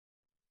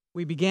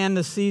We began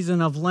the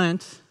season of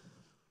Lent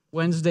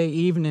Wednesday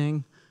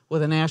evening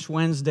with an Ash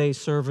Wednesday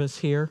service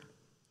here.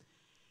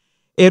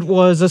 It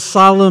was a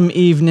solemn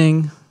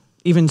evening,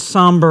 even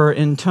somber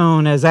in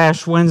tone, as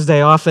Ash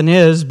Wednesday often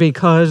is,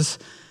 because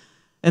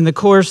in the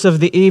course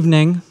of the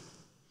evening,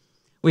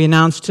 we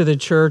announced to the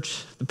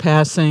church the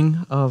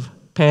passing of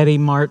Patty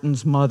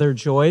Martin's mother,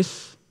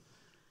 Joyce.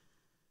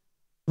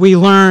 We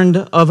learned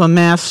of a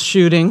mass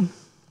shooting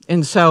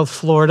in South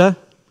Florida,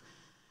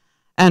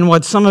 and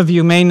what some of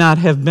you may not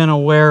have been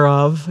aware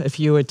of if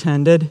you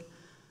attended,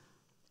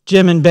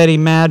 Jim and Betty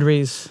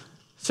Madry's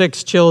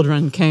 6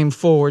 children came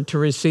forward to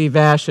receive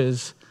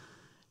ashes,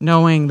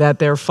 knowing that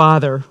their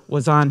father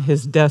was on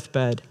his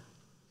deathbed.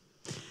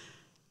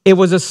 It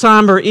was a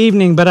somber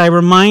evening, but I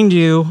remind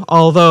you,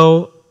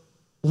 although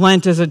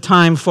Lent is a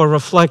time for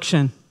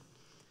reflection,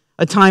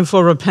 a time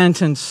for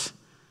repentance,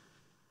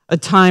 a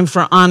time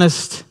for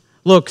honest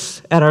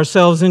looks at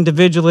ourselves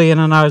individually and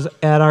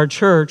at our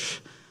church,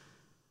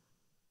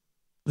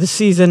 the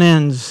season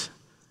ends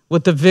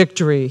with the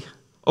victory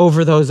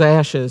over those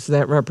ashes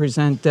that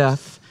represent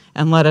death,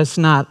 and let us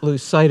not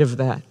lose sight of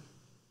that.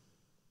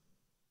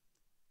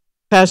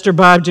 Pastor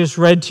Bob just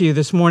read to you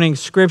this morning's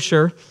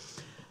scripture.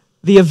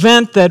 The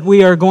event that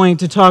we are going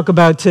to talk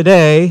about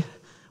today,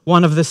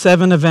 one of the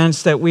 7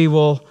 events that we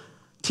will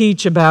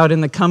teach about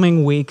in the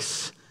coming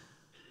weeks,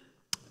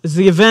 is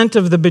the event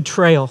of the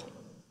betrayal.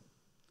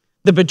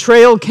 The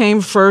betrayal came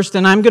first,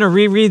 and I'm going to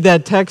reread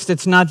that text.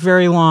 It's not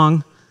very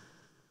long,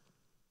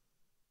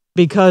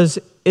 because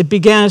it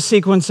began a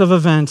sequence of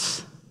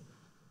events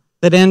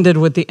that ended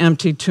with the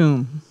empty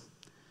tomb.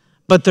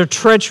 But the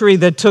treachery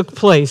that took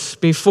place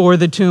before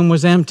the tomb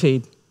was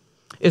emptied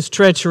is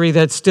treachery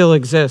that still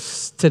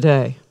exists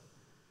today.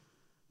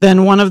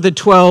 Then one of the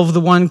 12,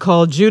 the one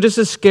called Judas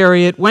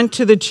Iscariot, went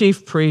to the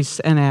chief priests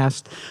and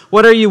asked,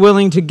 "What are you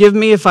willing to give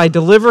me if I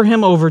deliver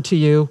him over to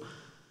you?"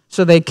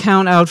 So they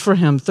count out for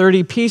him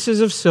 30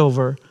 pieces of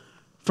silver.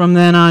 From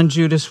then on,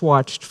 Judas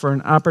watched for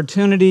an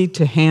opportunity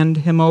to hand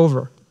him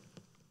over.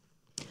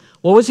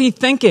 What was he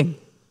thinking?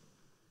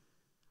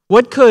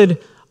 What could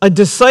a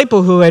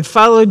disciple who had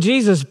followed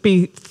Jesus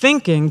be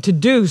thinking to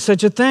do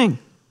such a thing?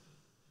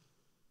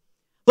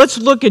 Let's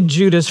look at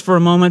Judas for a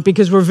moment,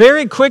 because we're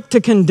very quick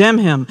to condemn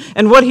him,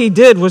 and what he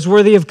did was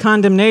worthy of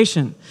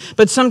condemnation.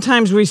 But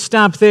sometimes we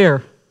stop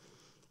there,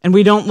 and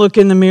we don't look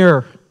in the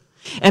mirror.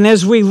 And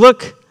as we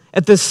look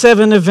at the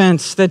 7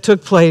 events that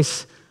took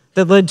place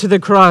that led to the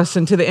cross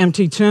and to the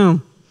empty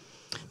tomb,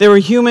 there were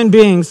human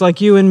beings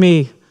like you and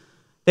me.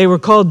 They were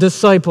called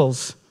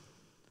disciples,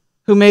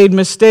 who made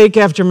mistake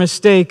after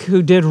mistake,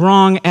 who did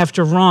wrong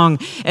after wrong.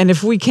 And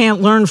if we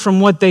can't learn from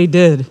what they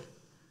did,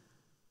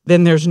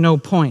 then there's no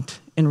point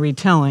in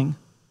retelling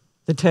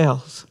the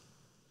tales.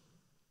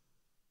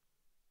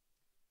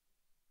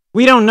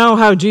 We don't know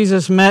how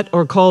Jesus met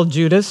or called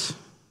Judas.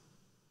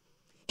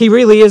 He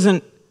really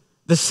isn't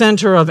the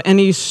center of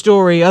any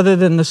story other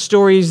than the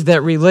stories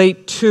that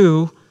relate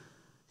to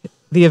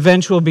the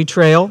eventual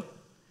betrayal.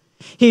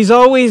 He's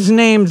always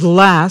named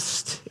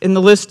last in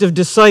the list of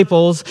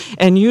disciples,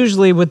 and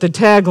usually with the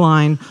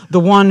tagline, "the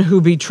one who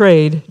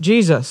betrayed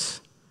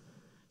Jesus."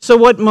 So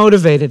what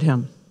motivated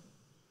him?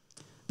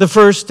 The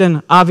first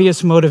and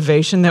obvious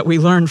motivation that we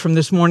learned from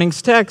this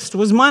morning's text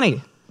was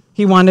money.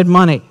 He wanted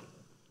money.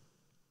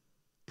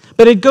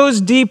 But it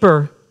goes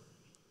deeper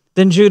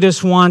than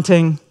Judas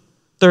wanting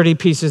 30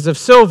 pieces of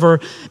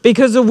silver,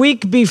 because a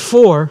week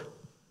before,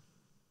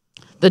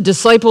 the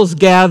disciples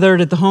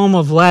gathered at the home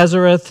of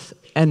Lazarus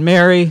and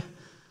Mary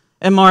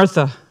and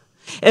Martha.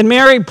 And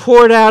Mary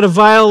poured out a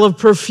vial of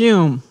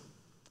perfume,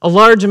 a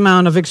large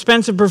amount of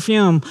expensive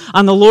perfume,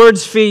 on the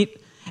Lord's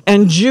feet.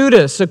 And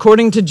Judas,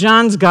 according to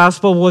John's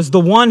gospel, was the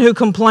one who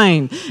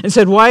complained and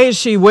said, "Why is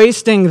she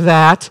wasting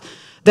that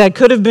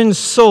could have been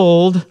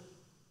sold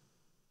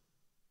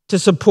to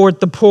support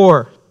the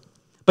poor?"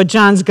 But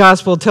John's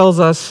gospel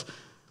tells us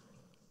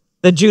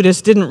that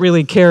Judas didn't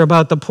really care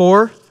about the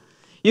poor.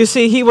 You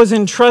see, he was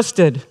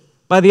entrusted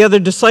by the other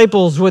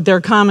disciples with their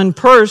common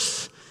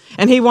purse,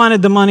 and he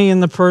wanted the money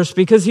in the purse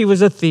because he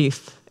was a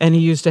thief, and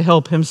he used to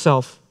help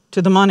himself to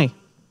the money.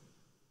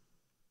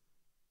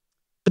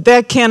 But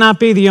that cannot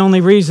be the only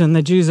reason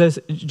that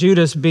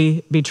Judas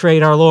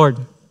betrayed our Lord.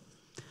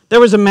 There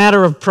was a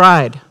matter of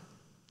pride,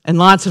 and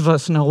lots of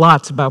us know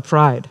lots about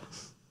pride.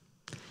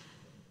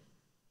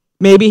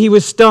 Maybe he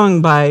was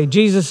stung by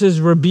Jesus'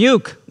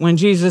 rebuke when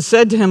Jesus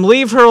said to him,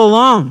 "Leave her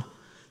alone.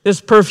 This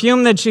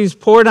perfume that she's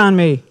poured on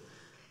me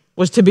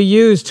was to be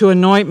used to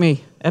anoint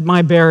me at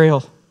my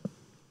burial."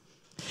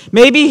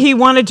 Maybe he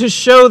wanted to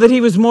show that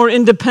he was more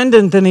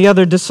independent than the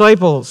other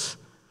disciples.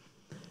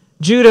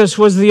 Judas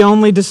was the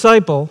only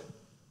disciple,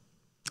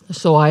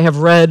 so I have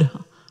read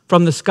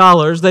from the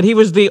scholars, that he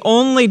was the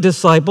only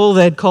disciple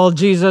that called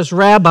Jesus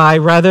Rabbi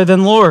rather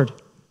than Lord.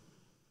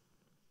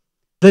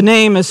 The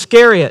name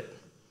Iscariot,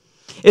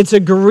 it's a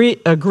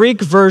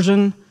Greek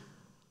version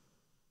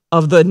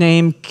of the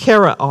name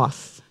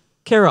Karaoth,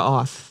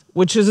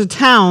 which is a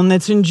town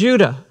that's in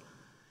Judah.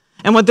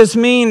 And what this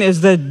means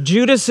is that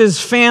Judas's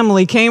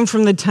family came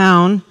from the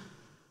town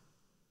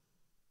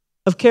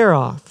of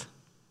Cheroth.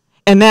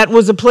 And that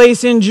was a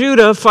place in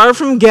Judah, far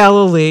from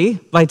Galilee,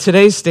 by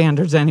today's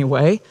standards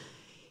anyway.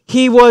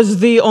 He was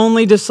the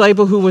only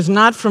disciple who was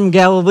not from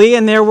Galilee,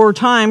 and there were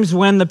times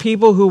when the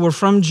people who were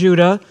from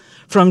Judah,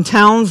 from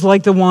towns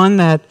like the one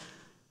that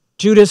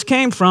Judas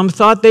came from,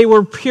 thought they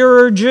were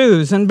purer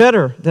Jews and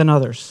better than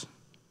others.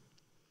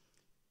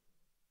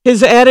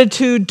 His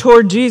attitude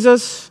toward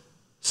Jesus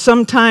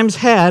sometimes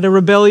had a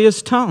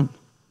rebellious tone.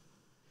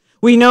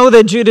 We know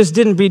that Judas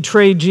didn't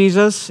betray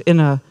Jesus in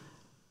a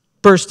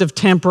burst of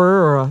temper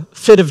or a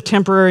fit of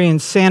temporary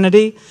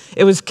insanity.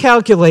 It was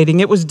calculating,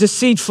 it was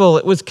deceitful,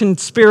 it was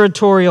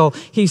conspiratorial.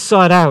 He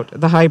sought out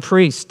the high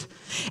priest.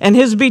 And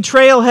his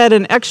betrayal had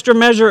an extra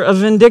measure of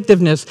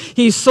vindictiveness.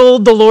 He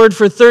sold the Lord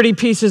for 30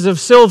 pieces of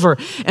silver.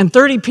 And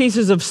 30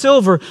 pieces of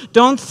silver,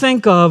 don't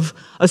think of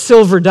a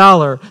silver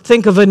dollar.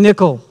 Think of a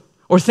nickel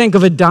or think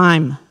of a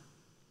dime.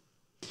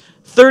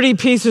 30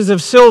 pieces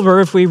of silver,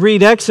 if we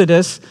read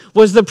Exodus,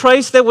 was the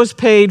price that was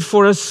paid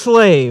for a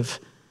slave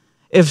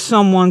if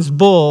someone's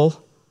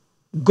bull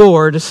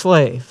gored a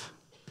slave.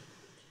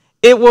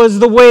 It was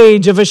the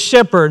wage of a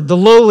shepherd, the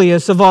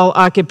lowliest of all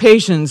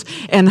occupations,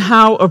 and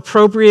how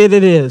appropriate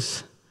it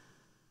is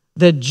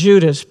that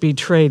Judas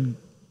betrayed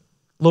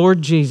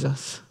Lord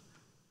Jesus,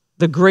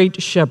 the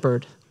great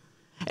shepherd,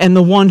 and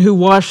the one who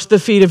washed the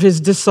feet of his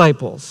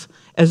disciples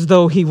as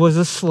though he was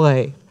a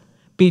slave,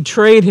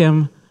 betrayed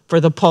him for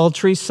the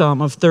paltry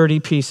sum of 30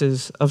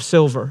 pieces of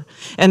silver.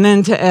 And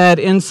then to add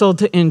insult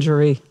to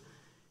injury,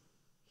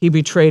 he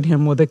betrayed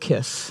him with a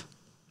kiss.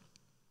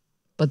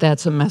 But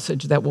that's a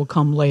message that will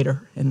come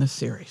later in the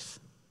series.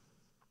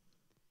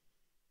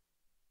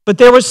 But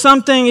there was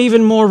something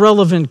even more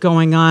relevant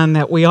going on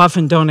that we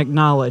often don't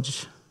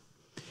acknowledge.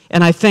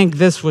 And I think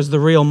this was the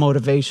real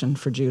motivation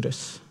for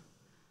Judas.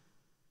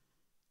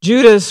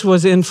 Judas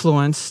was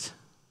influenced,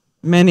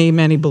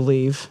 many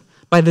believe,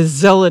 by the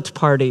zealot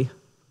party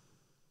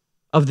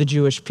of the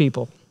Jewish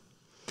people.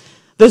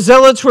 The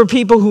zealots were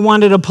people who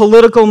wanted a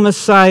political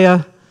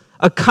Messiah,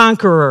 a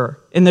conqueror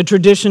in the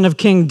tradition of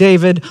King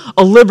David,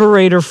 a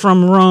liberator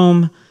from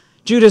Rome.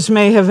 Judas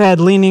may have had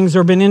leanings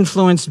or been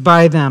influenced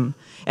by them,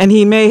 and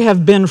he may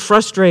have been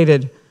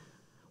frustrated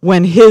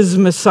when his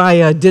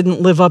Messiah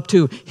didn't live up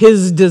to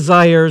his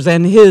desires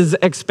and his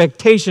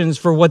expectations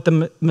for what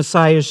the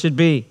Messiah should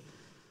be.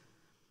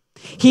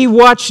 He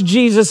watched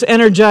Jesus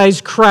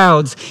energize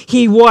crowds.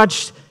 He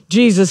watched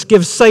Jesus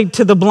give sight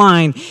to the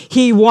blind.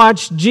 He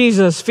watched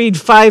Jesus feed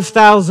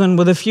 5,000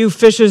 with a few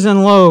fishes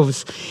and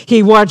loaves.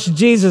 He watched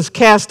Jesus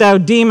cast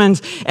out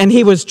demons, and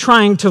he was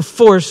trying to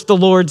force the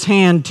Lord's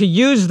hand to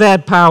use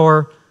that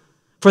power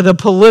for the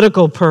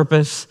political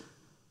purpose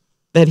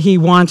that he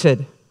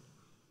wanted.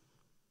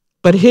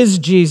 But his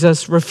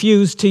Jesus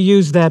refused to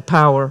use that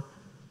power,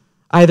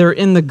 either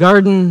in the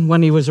garden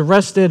when he was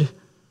arrested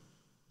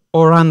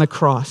or on the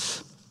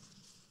cross.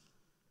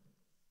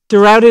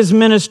 Throughout his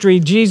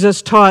ministry,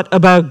 Jesus taught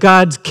about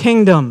God's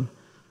kingdom,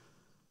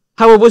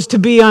 how it was to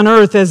be on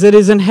earth as it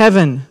is in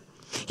heaven.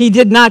 He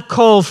did not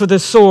call for the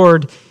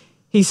sword.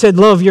 He said,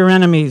 love your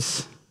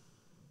enemies.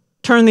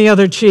 Turn the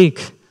other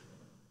cheek.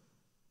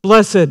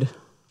 Blessed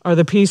are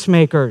the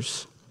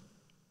peacemakers.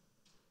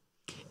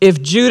 If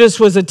Judas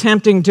was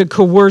attempting to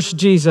coerce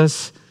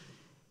Jesus,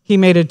 he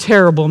made a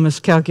terrible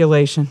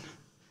miscalculation.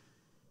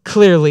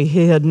 Clearly,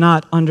 he had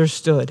not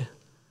understood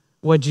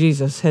what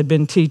Jesus had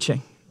been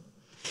teaching.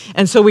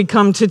 And so we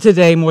come to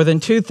today, more than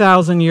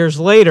 2,000 years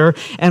later,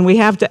 and we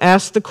have to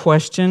ask the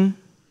question,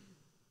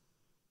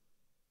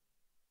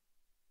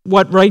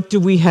 what right do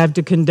we have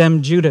to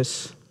condemn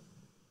Judas?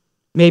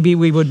 Maybe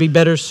we would be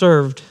better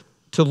served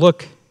to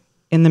look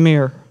in the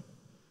mirror.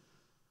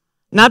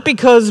 Not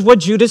because what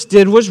Judas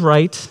did was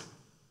right,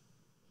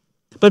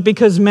 but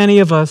because many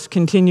of us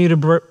continue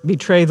to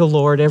betray the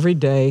Lord every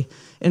day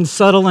in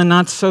subtle and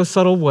not so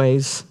subtle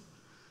ways.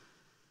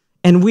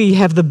 And we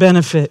have the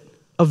benefit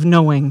of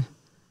knowing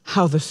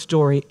how the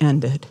story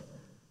ended.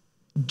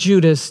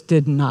 Judas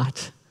did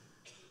not.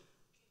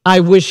 I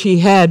wish he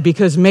had,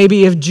 because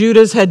maybe if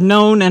Judas had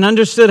known and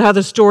understood how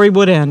the story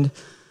would end,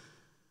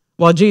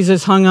 while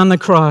Jesus hung on the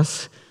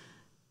cross,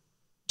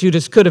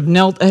 Judas could have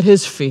knelt at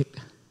his feet.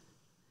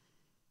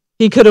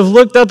 He could have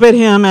looked up at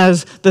him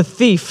as the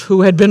thief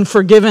who had been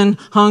forgiven,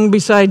 hung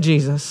beside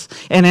Jesus,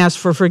 and asked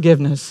for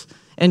forgiveness.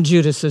 And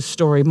Judas's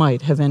story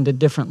might have ended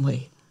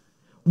differently.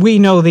 We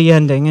know the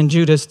ending, and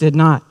Judas did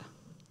not.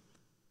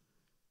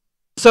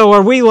 So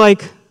are we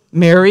like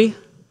Mary,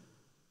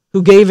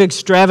 who gave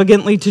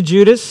extravagantly to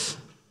Judas?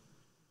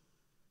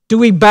 Do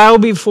we bow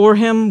before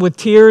him with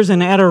tears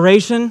and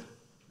adoration?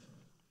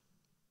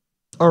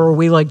 Or are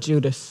we like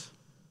Judas?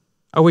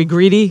 Are we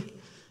greedy,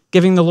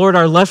 giving the Lord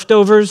our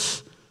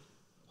leftovers,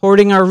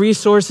 hoarding our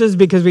resources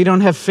because we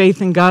don't have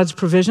faith in God's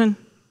provision?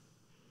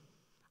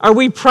 Are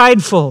we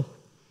prideful?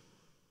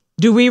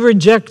 Do we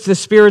reject the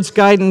Spirit's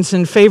guidance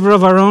in favor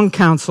of our own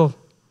counsel?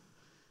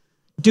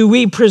 Do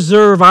we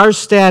preserve our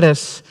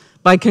status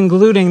by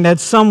concluding that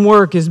some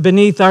work is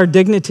beneath our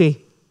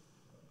dignity?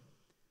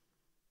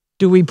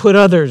 Do we put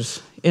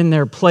others in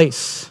their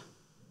place?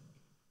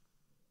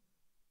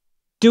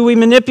 Do we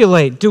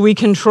manipulate? Do we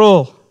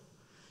control?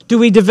 Do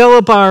we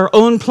develop our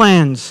own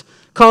plans,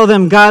 call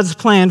them God's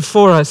plan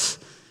for us,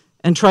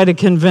 and try to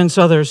convince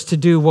others to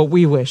do what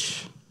we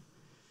wish?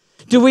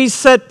 Do we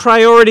set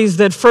priorities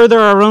that further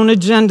our own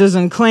agendas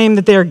and claim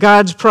that they are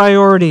God's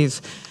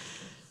priorities?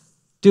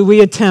 Do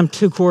we attempt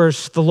to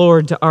coerce the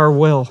Lord to our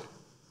will?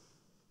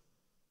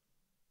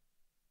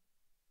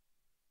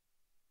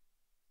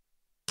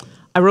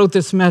 I wrote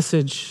this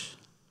message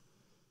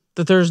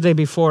the Thursday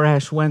before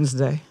Ash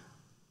Wednesday.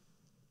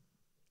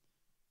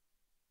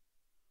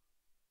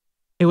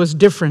 It was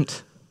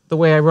different the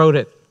way I wrote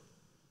it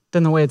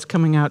than the way it's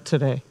coming out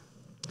today.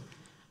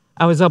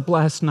 I was up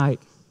last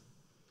night,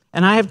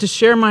 and I have to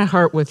share my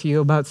heart with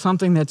you about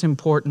something that's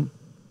important,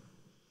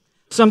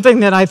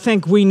 something that I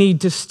think we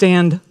need to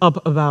stand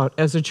up about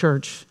as a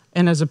church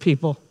and as a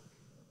people.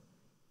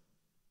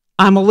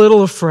 I'm a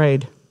little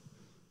afraid.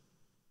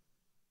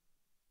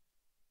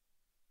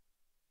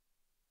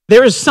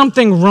 There is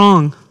something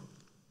wrong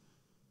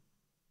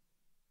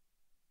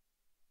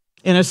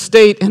in a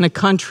state and a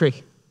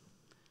country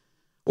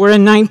where a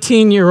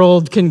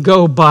 19-year-old can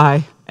go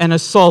buy an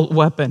assault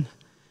weapon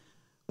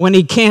when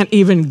he can't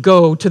even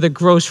go to the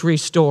grocery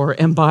store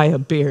and buy a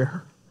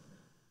beer.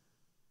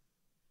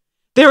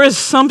 There is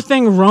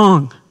something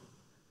wrong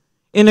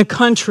in a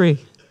country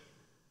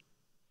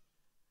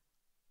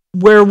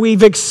where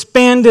we've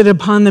expanded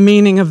upon the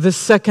meaning of the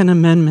Second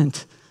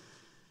Amendment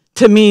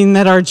to mean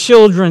that our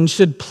children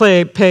should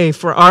pay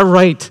for our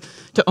right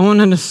to own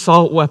an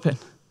assault weapon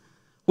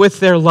with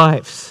their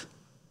lives.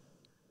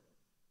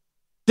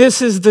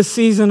 This is the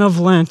season of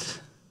Lent.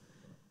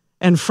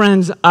 And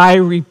friends, I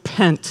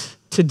repent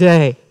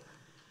today.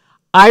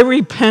 I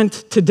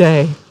repent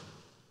today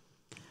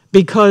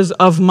because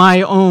of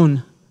my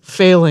own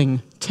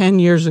failing 10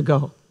 years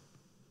ago.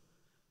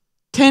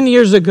 10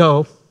 years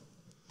ago,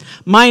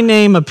 my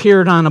name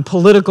appeared on a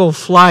political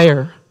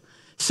flyer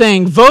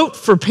saying, "Vote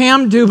for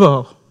Pam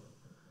Dubo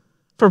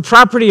for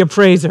property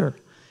appraiser.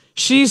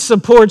 She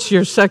supports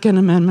your Second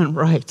Amendment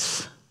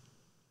rights."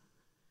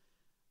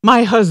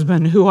 My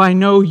husband, who I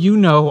know you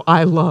know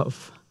I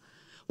love,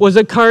 was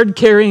a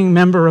card-carrying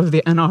member of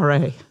the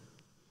NRA.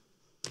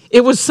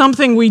 It was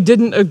something we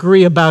didn't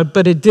agree about,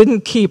 but it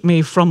didn't keep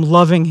me from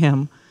loving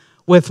him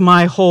with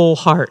my whole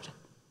heart.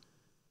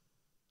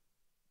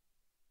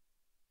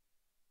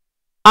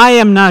 I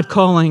am not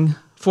calling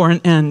for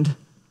an end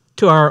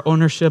to our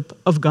ownership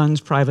of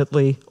guns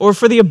privately or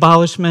for the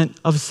abolishment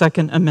of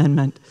Second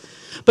Amendment.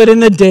 But in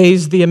the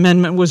days the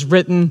amendment was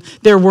written,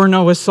 there were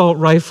no assault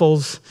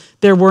rifles,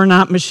 there were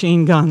not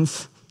machine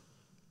guns.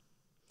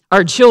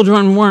 Our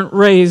children weren't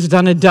raised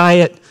on a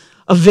diet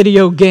of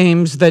video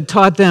games that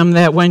taught them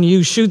that when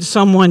you shoot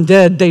someone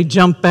dead, they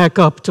jump back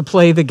up to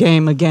play the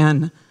game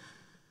again.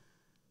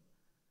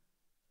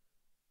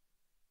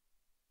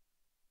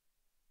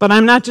 But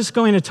I'm not just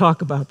going to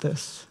talk about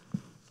this.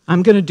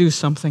 I'm going to do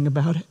something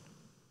about it.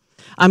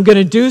 I'm going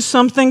to do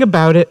something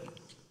about it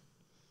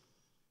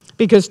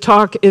because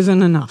talk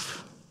isn't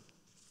enough.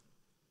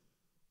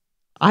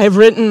 I have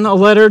written a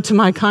letter to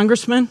my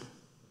congressman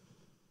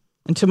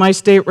and to my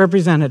state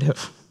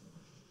representative,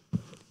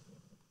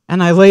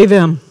 and I lay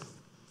them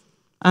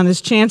on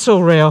this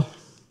chancel rail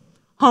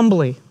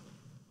humbly.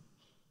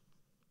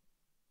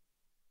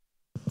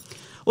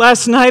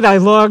 Last night I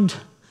logged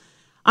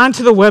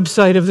onto the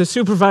website of the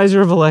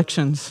Supervisor of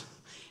Elections,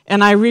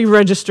 and I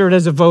re-registered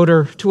as a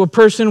voter to a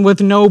person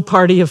with no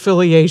party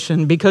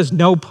affiliation because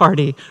no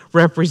party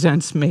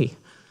represents me.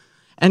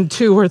 And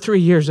 2 or 3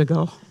 years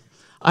ago,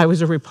 I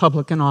was a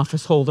Republican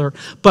office holder,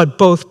 but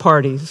both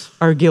parties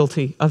are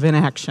guilty of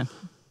inaction.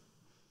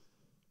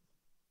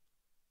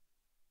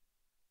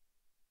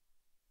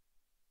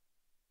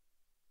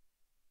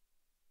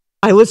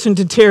 I listened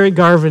to Terry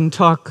Garvin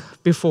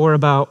talk before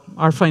about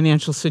our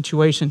financial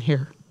situation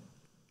here.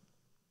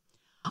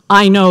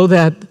 I know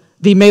that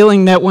the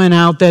mailing that went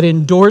out that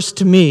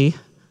endorsed me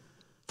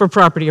for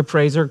property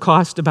appraiser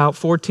cost about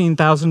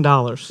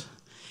 $14,000.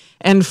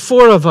 And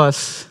 4 of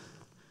us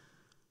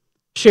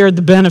shared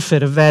the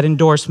benefit of that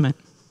endorsement.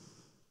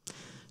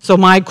 So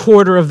my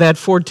quarter of that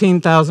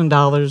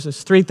 $14,000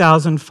 is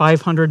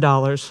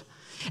 $3,500.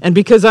 And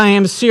because I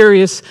am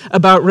serious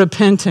about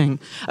repenting,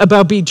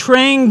 about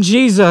betraying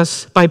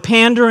Jesus by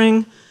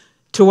pandering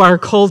to our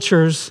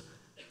culture's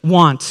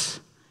wants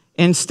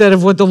instead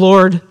of what the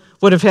Lord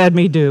would have had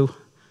me do,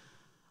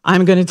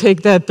 I'm going to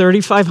take that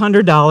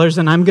 $3,500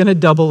 and I'm going to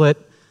double it,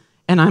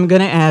 and I'm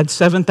going to add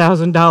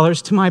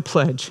 $7,000 to my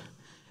pledge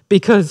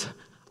because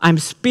I'm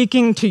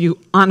speaking to you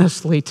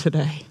honestly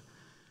today.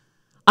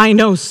 I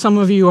know some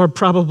of you are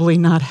probably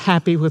not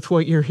happy with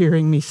what you're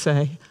hearing me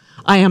say.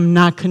 I am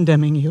not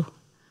condemning you.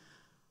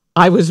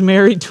 I was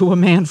married to a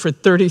man for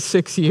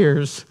 36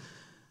 years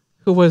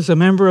who was a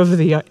member of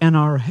the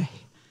NRA.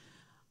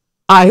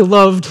 I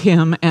loved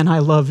him and I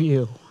love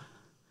you.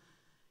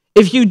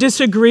 If you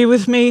disagree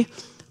with me,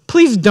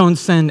 please don't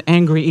send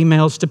angry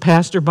emails to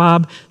Pastor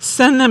Bob.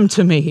 Send them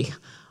to me.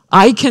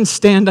 I can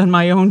stand on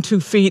my own 2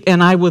 feet,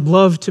 and I would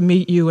love to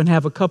meet you and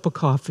have a cup of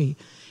coffee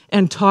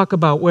and talk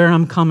about where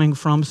I'm coming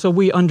from so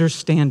we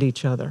understand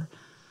each other.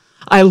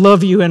 I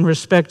love you and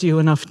respect you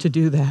enough to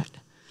do that.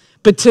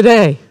 But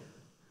today,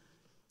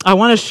 I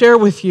want to share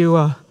with you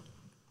a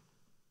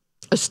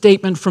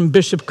statement from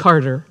Bishop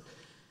Carter.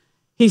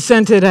 He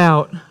sent it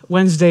out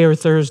Wednesday or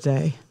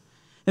Thursday,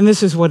 and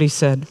this is what he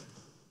said.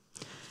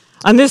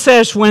 On this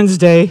Ash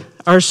Wednesday,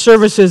 our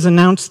services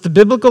announced the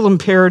biblical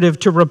imperative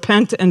to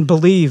repent and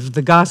believe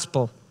the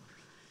gospel.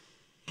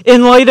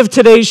 In light of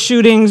today's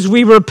shootings,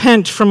 we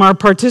repent from our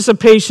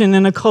participation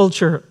in a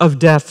culture of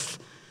death.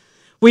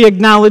 We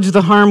acknowledge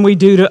the harm we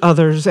do to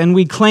others, and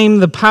we claim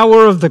the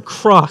power of the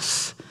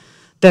cross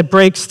that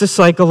breaks the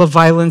cycle of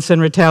violence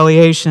and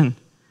retaliation.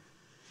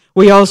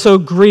 We also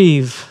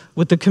grieve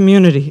with the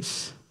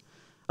communities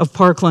of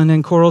Parkland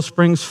and Coral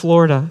Springs,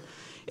 Florida,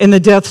 in the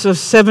deaths of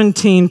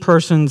 17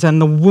 persons and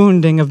the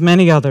wounding of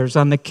many others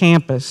on the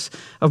campus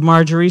of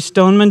Marjorie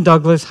Stoneman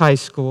Douglas High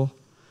School.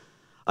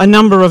 A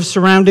number of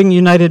surrounding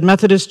United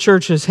Methodist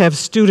churches have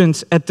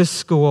students at this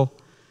school,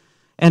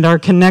 and our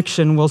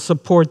connection will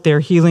support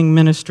their healing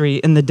ministry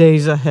in the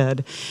days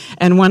ahead.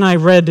 And when I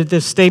read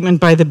this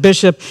statement by the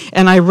bishop,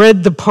 and I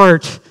read the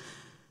part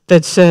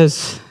that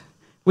says,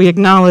 we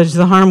acknowledge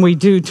the harm we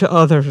do to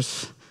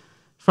others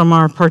from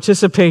our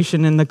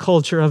participation in the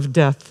culture of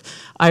death,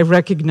 I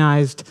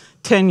recognized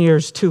 10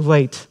 years too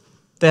late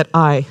that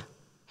I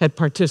had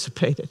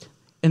participated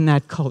in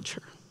that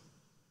culture.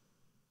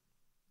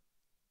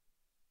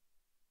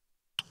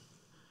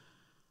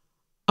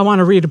 I want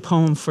to read a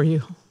poem for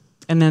you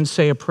and then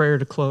say a prayer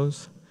to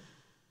close.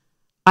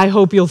 I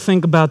hope you'll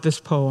think about this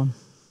poem.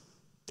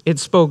 It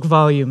spoke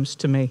volumes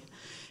to me.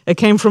 It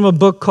came from a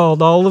book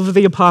called All of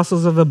the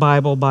Apostles of the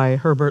Bible by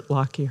Herbert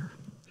Lockyer.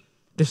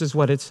 This is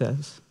what it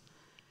says.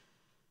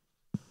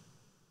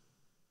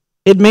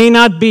 It may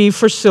not be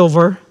for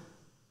silver,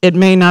 it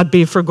may not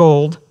be for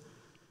gold,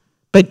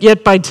 but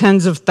yet by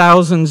tens of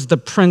thousands the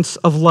Prince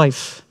of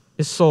Life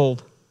is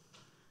sold.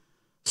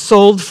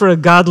 Sold for a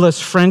godless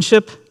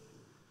friendship,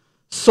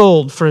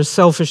 sold for a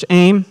selfish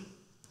aim,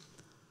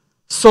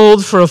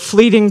 sold for a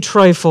fleeting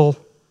trifle,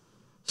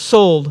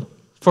 sold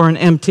for an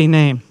empty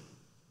name.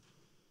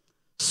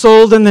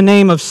 Sold in the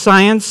name of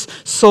science,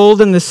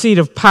 sold in the seat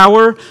of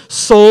power,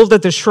 sold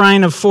at the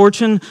shrine of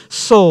fortune,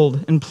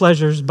 sold in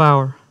pleasure's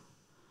bower.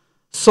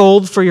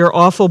 Sold for your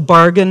awful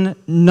bargain,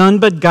 none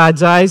but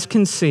God's eyes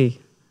can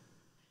see.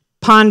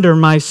 Ponder,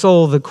 my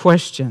soul, the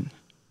question,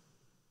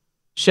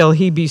 shall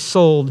he be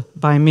sold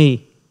by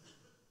me?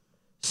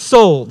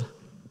 Sold,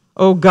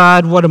 oh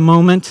God, what a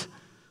moment.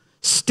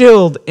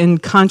 Stilled in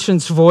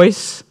conscience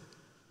voice.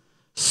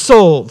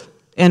 Sold,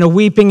 and a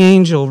weeping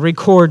angel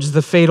records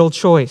the fatal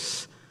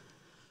choice.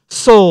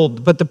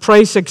 Sold, but the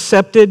price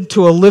accepted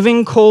to a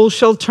living coal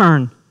shall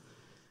turn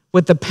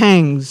with the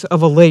pangs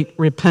of a late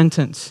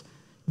repentance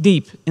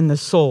deep in the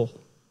soul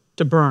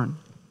to burn.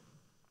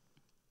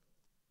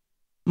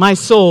 My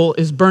soul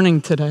is burning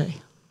today.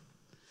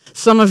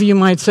 Some of you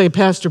might say,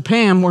 Pastor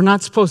Pam, we're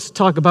not supposed to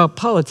talk about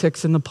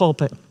politics in the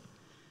pulpit.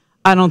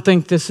 I don't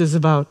think this is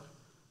about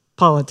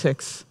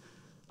politics.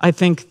 I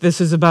think this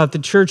is about the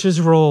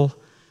church's role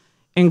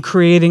in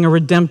creating a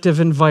redemptive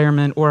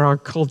environment where our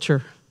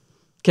culture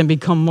can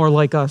become more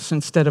like us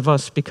instead of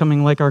us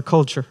becoming like our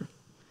culture.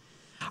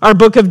 Our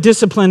book of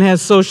discipline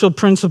has social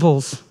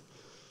principles.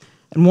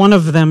 And one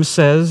of them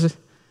says,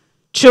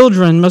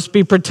 children must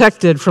be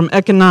protected from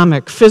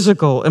economic,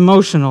 physical,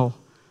 emotional,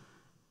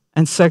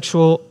 and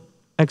sexual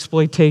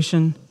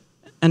exploitation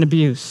and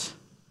abuse.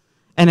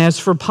 And as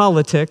for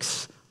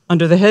politics,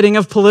 under the heading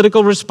of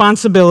political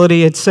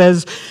responsibility, it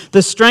says,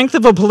 the strength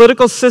of a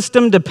political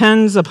system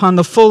depends upon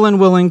the full and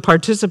willing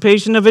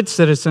participation of its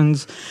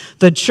citizens.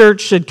 The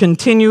church should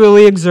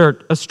continually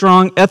exert a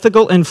strong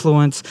ethical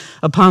influence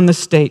upon the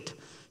state,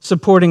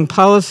 supporting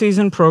policies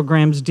and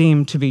programs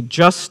deemed to be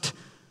just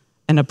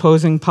and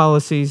opposing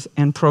policies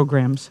and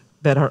programs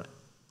that are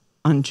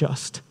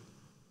unjust.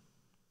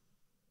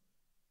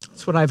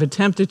 That's what I've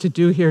attempted to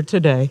do here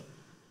today.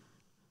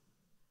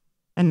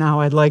 And now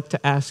I'd like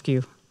to ask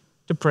you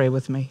to pray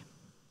with me.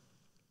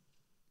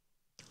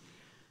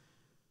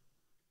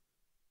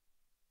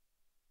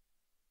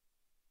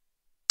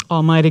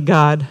 Almighty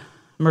God,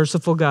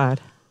 merciful God,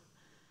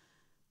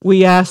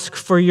 we ask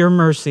for your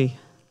mercy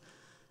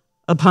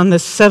upon the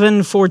 7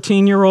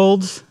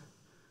 14-year-olds,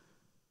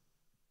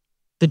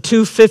 the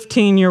 2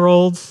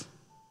 15-year-olds,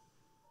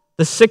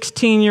 the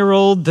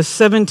 16-year-old, the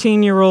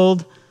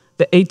 17-year-old,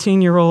 the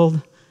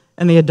 18-year-old,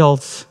 and the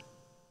adults,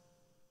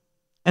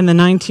 and the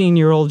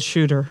 19-year-old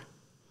shooter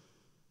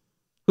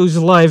whose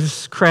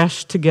lives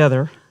crashed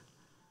together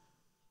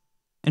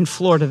in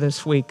Florida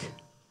this week.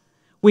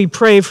 We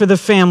pray for the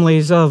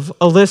families of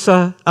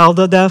Alyssa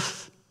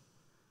Aldadef,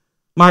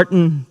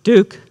 Martin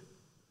Duke,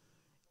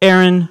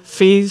 Aaron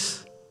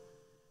Fees,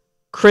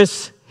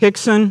 Chris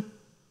Hickson,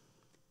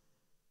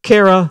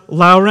 Kara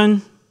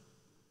Lauren,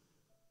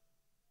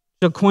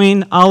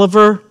 Jaqueen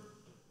Oliver,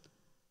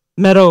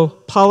 Meadow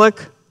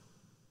Pollock,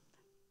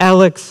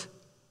 Alex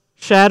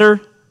Shatter,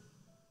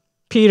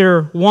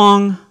 Peter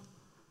Wong,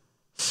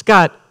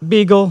 Scott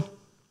Beagle,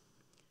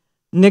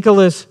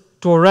 Nicholas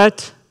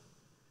Doret,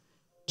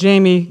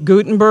 Jamie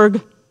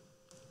Gutenberg,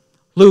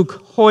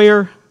 Luke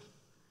Hoyer,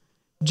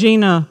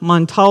 Gina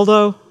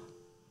Montaldo,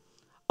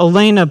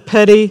 Elena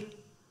Petty,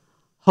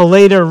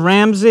 Helena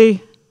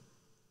Ramsey,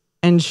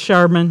 and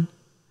Carmen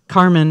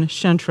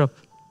Shentrup.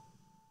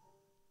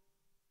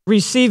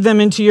 Receive them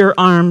into your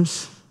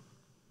arms.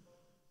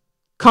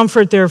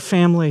 Comfort their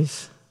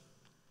families.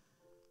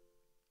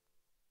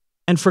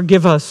 And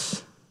forgive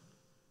us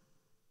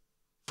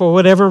for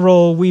whatever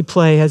role we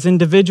play as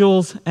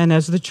individuals and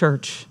as the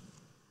church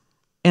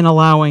in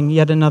allowing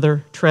yet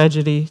another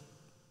tragedy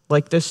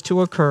like this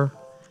to occur.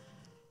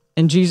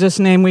 In Jesus'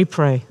 name we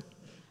pray.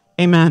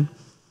 Amen.